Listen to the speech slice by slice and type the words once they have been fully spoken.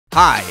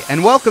Hi,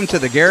 and welcome to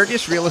the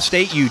Garrigus Real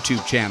Estate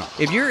YouTube channel.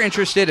 If you're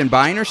interested in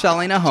buying or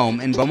selling a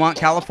home in Beaumont,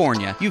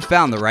 California, you've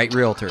found the right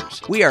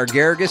realtors. We are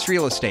Garrigus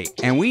Real Estate,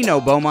 and we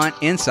know Beaumont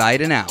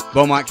inside and out.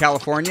 Beaumont,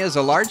 California is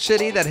a large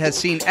city that has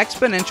seen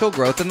exponential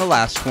growth in the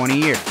last 20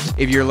 years.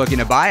 If you're looking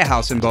to buy a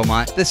house in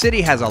Beaumont, the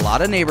city has a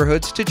lot of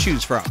neighborhoods to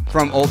choose from.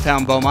 From Old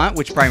Town Beaumont,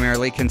 which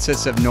primarily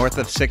consists of north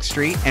of 6th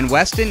Street and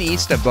west and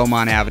east of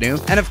Beaumont Avenue,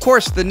 and of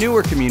course the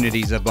newer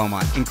communities of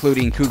Beaumont,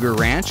 including Cougar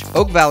Ranch,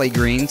 Oak Valley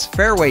Greens,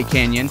 Fairway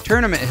Canyon,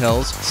 Tournament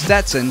Hills,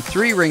 Stetson,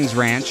 Three Rings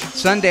Ranch,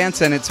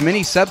 Sundance and its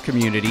many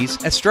sub-communities,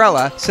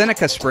 Estrella,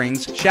 Seneca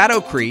Springs,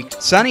 Shadow Creek,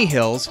 Sunny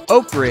Hills,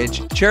 Oak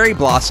Ridge, Cherry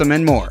Blossom,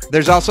 and more.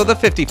 There's also the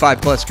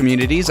 55-plus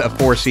communities of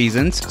Four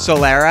Seasons,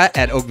 Solera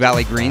at Oak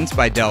Valley Greens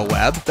by Del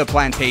Webb, the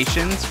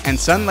Plantations, and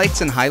Sun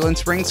Lakes and Highland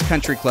Springs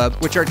Country Club,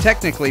 which are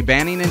technically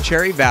Banning and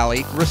Cherry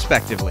Valley,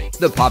 respectively.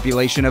 The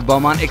population of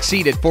Beaumont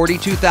exceeded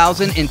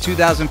 42,000 in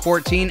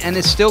 2014 and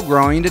is still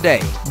growing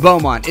today.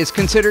 Beaumont is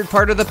considered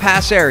part of the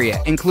Pass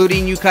area,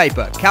 including Yucaipa,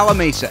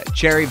 Calamasa,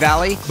 Cherry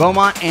Valley,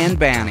 Beaumont, and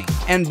Banning.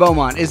 And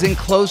Beaumont is in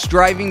close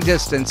driving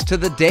distance to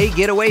the day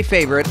getaway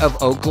favorite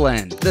of Oak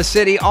Glen. The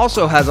city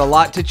also has a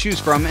lot to choose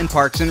from in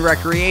parks and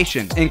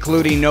recreation,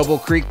 including Noble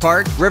Creek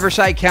Park,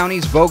 Riverside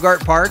County's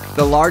Bogart Park,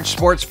 the large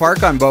sports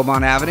park on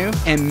Beaumont Avenue,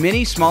 and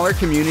many smaller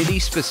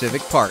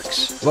community-specific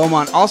parks.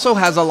 Beaumont also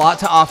has a lot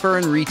to offer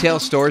in retail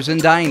stores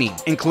and dining,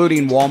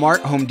 including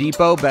Walmart, Home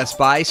Depot, Best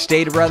Buy,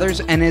 Stater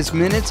Brothers, and is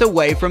minutes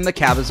away from the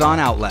Cabazon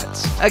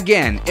outlets.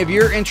 Again, if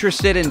you're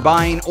interested in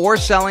buying or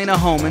selling a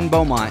home in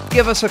Beaumont,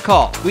 give us a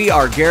call. We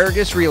are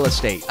Garrigus Real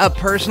Estate, a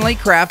personally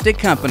crafted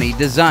company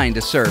designed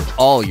to serve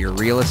all your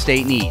real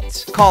estate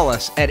needs. Call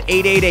us at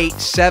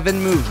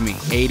 888-7-MOVE-ME,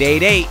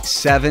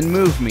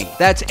 888-7-MOVE-ME.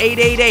 That's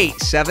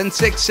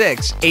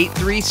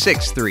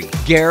 888-766-8363.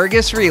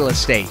 Garrigus Real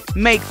Estate.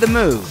 Make the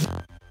move.